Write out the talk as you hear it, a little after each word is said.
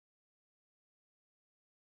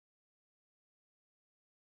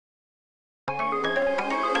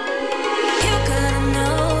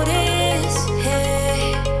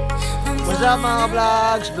up mga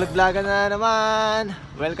vlogs? Vlog-vlogan na naman.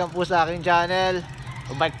 Welcome po sa aking channel.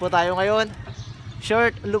 Bike po tayo ngayon.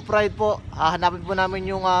 Short loop ride po. Hanapin po namin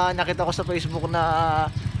yung nakita ko sa Facebook na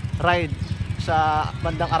ride sa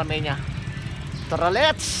bandang Armenia. Tara,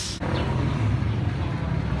 let's!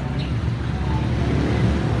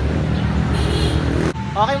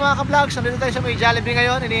 Okay mga ka-vlogs, nandito tayo sa may Jollibee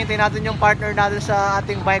ngayon. Hinihintay natin yung partner natin sa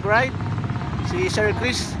ating bike ride, si Sir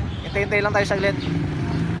Chris. Hintay-hintay lang tayo saglit.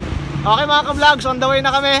 Okay mga ka-vlogs, on the way na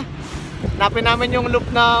kami. Hanapin namin yung loop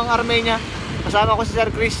ng Armenia. Kasama ko si Sir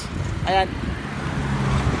Chris. Ayan.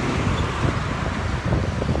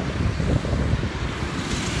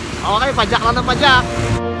 Okay, padyak lang ng padyak.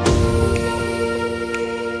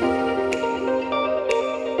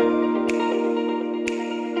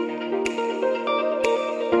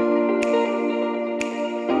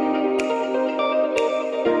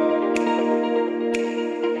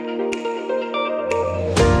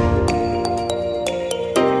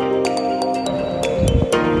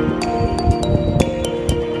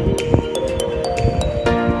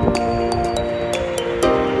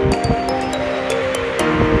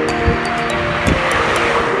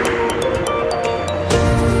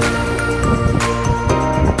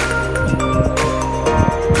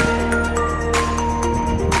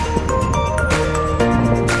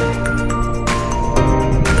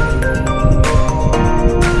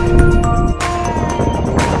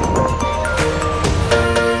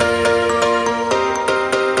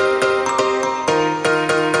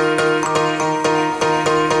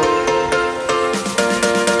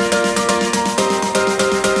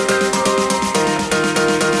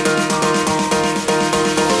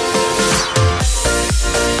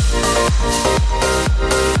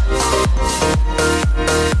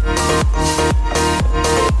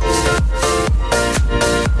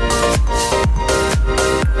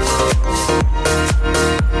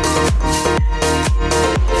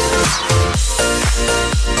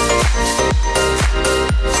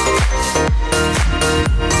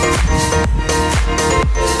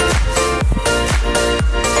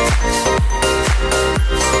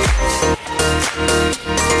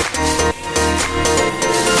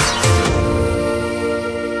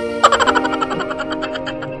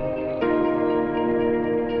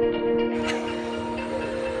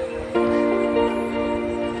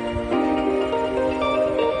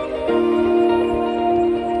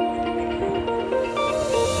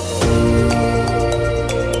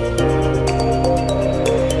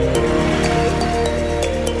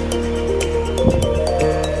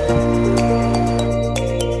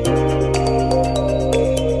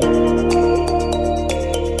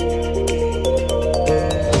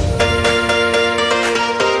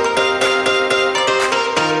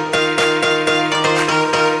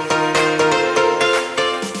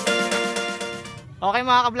 Okay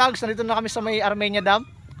mga ka-vlogs, nandito na kami sa may Armenia Dam,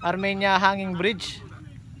 Armenia Hanging Bridge.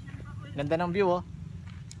 Ganda ng view oh.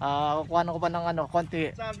 Kukuha ko pa ng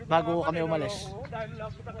konti bago kami umalis.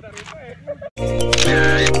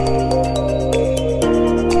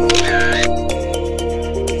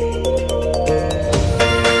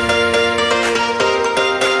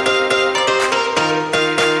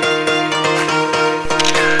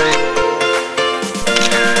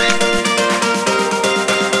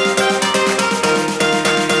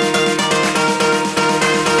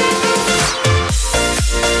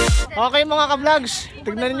 Okay mga ka-vlogs,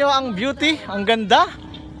 tignan nyo ang beauty, ang ganda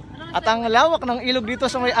at ang lawak ng ilog dito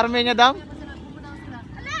sa may Armenia Dam.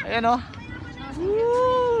 Ayan o.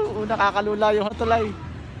 Nakakalula yung tulay.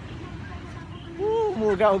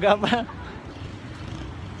 Muga-uga pa.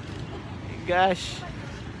 Gosh.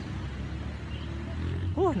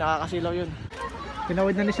 Nakakasilaw yun.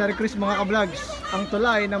 Pinawid na ni Sir Chris mga ka-vlogs ang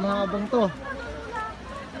tulay na mahabang to.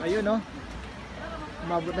 Ayun o.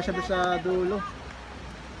 Umabot na siya doon sa dulo.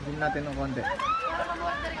 Zoom natin ng konti.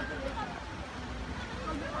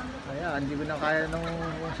 Ayan, hindi ko na kaya ng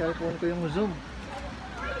cellphone ko yung zoom.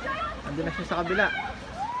 Andun na siya sa kabila.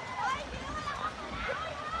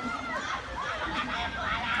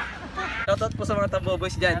 Shoutout po sa mga Tambo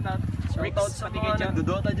boys dyan. Shoutout sa mga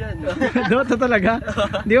nagdodota dyan. Dota talaga?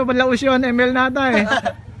 Hindi mo pala usyon, ML nata eh.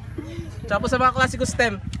 Tsaka po sa mga klasiko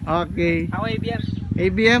STEM. Okay. Ako ABM.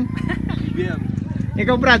 ABM? ABM.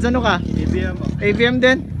 Ikaw Brad, ano ka? ABM. ABM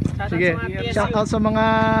din? Sige, sa shoutout sa mga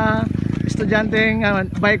estudyanteng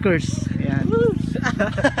bikers. Ayan.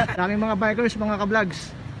 Daming mga bikers, mga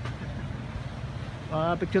ka-vlogs.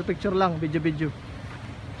 Picture-picture lang, video-video.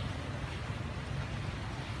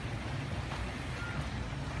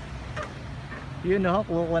 Yun oh,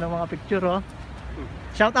 kukuha ng mga picture oh.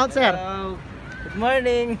 Shout out sir. Hello. Good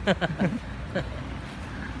morning.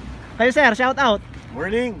 Kayo sir, shout out.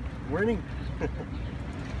 Morning. Morning.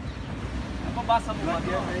 Mabasa mo ba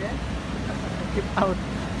yan? Keep out.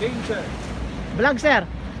 Danger. Vlog, sir.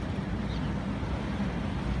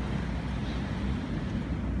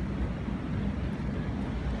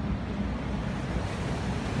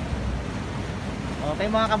 Okay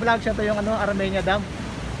mga ka-vlogs, ito yung Armenia Dam.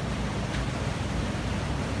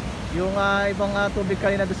 Yung ibang tubig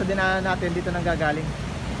kanina doon sa dinaanan natin dito nang gagaling.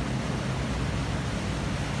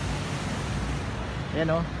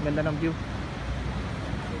 Ayan oh, ganda ng view.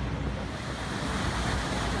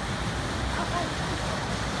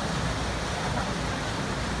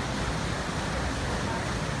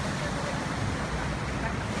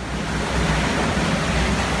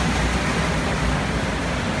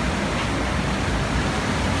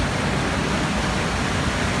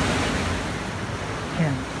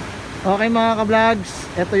 Ayan. Okay mga ka-vlogs,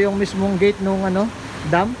 ito yung mismong gate nung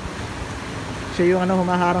dam. Siya yung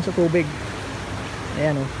humaharang sa tubig.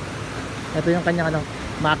 Ayan oh. Ito yung kanyang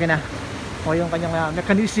makina o yung kanyang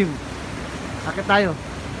mechanism. Akit tayo.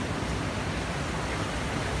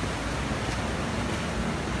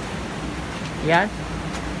 Yan.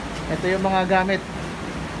 Ito yung mga gamit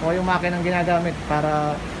o yung makinang ginagamit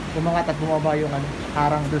para umangat at bumaba yung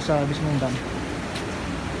harang doon sa mismong dam.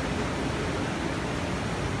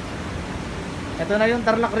 Ito na yung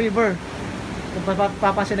Tarlac River. Kung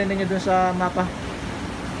papansinin ninyo dun sa mapa.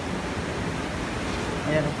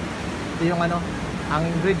 Ayan o. Ito yung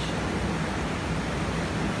hanging bridge.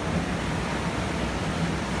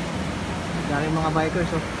 Daming mga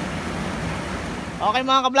bikers oh. Okay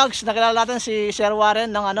mga ka-vlogs, nakilala natin si Sir Warren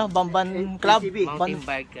ng Bamban Club. Mountain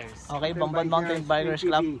Bikers. Okay, Bamban Mountain Bikers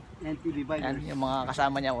Club. NTV Bikers. Yan, yung mga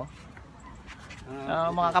kasama niya oh.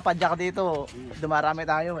 Mga kapadyak dito, dumarami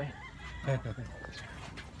tayo eh.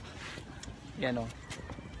 Yan o.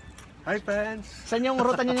 Hi friends! Saan yung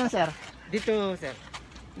ruta nyo yan, sir? Dito sir.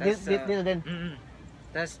 Dito din.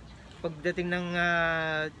 Tapos pagdating ng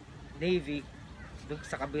Navy, doon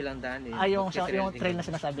sa kabilang daan eh. Yung trail na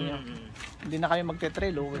sinasabi nyo. Hindi na kami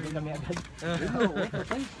magte-trail oh. Hindi kami agad.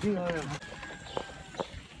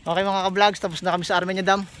 Okay mga ka-vlogs, tapos na kami sa Armenia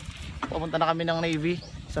Dam. Pupunta na kami ng Navy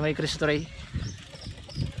sa may Cristo Rey.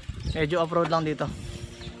 Medyo off-road lang dito.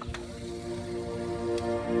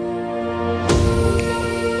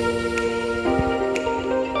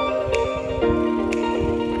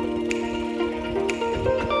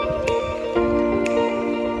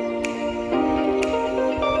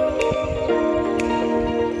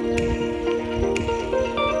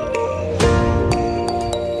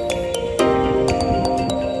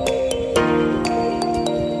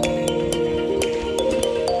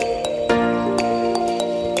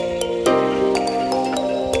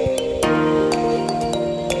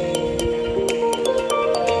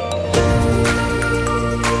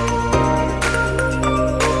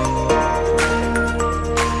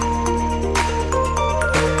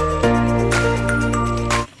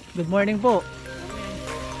 Good morning po.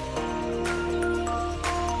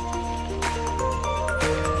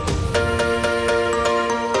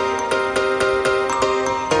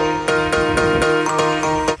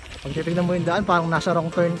 Pag titignan mo yung daan, parang nasa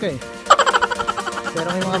wrong turn ka eh. Pero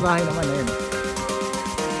may mga bahay naman na yun.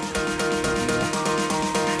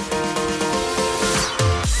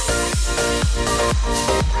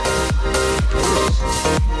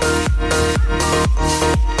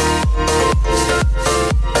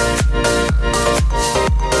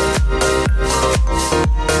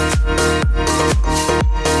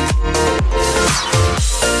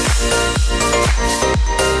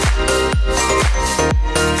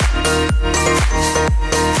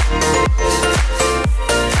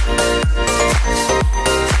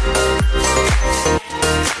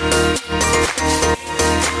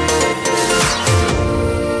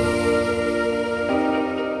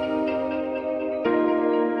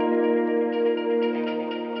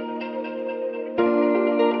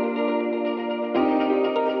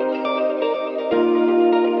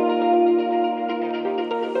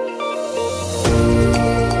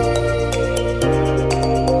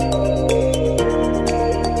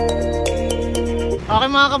 Okay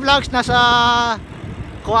mga ka-vlogs, nasa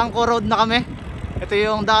Kuangko Road na kami. Ito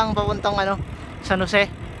yung daang papuntang San Jose.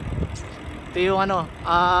 Ito yung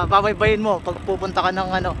babaybayin mo pag pupunta ka ng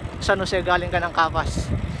San Jose galing ka ng Capas.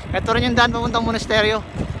 Ito rin yung daan papuntang monasteryo.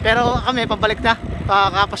 Pero kami pabalik na,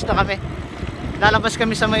 Capas na kami. Lalabas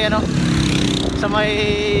kami sa may sa may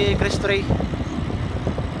Cristo Rey.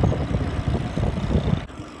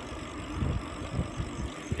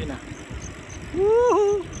 Yun na.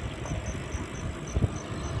 Woohoo!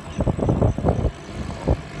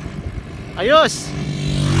 Ayos!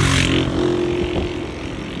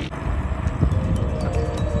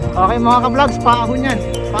 Okay mga ka-vlogs, paahon yan.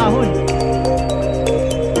 Paahon.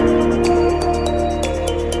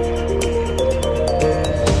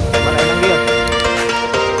 Balay ng gear.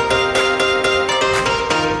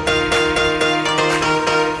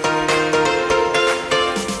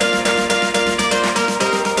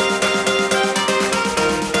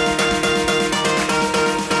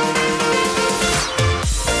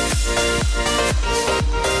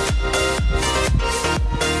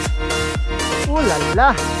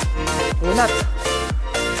 Lala, unat.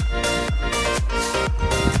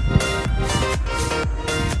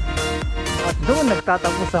 At doon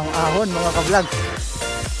nagtatapos ang ahon mga ka-vlog.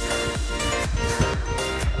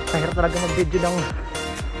 Mahirap talaga mag-video ng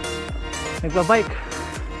nagbabike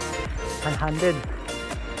unhanded.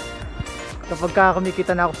 Kapag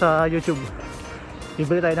kumikita na ako sa YouTube,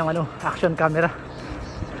 bibili tayo ng action camera.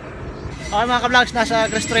 Okay mga ka-vlogs,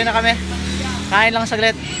 nasa Cristo Rey na kami. Kain lang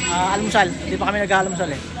saglit, almusal. Hindi pa kami nag-almusal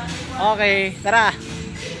eh. Okay, tara.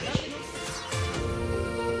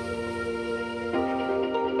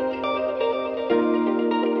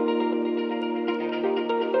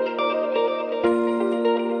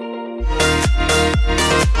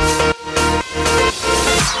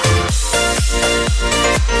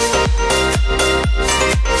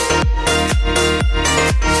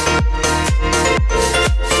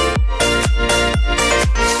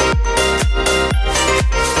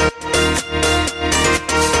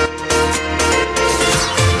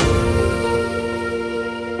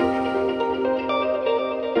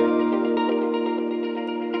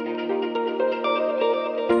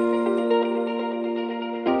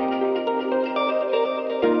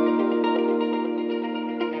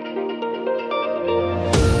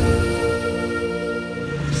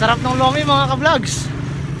 Sarap ng Lomi mga ka-vlogs.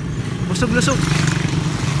 Busog-lusog.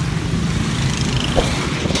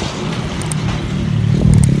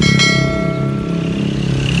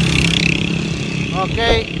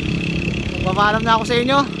 Okay, magpapaalam na ako sa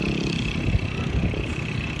inyo.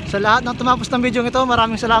 Sa lahat ng tumapos ng video ito,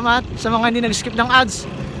 maraming salamat. Sa mga hindi nag-skip ng ads,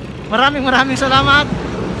 maraming salamat.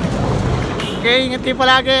 Okay, ingat kayo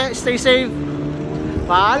palagi. Stay safe.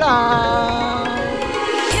 Paalam.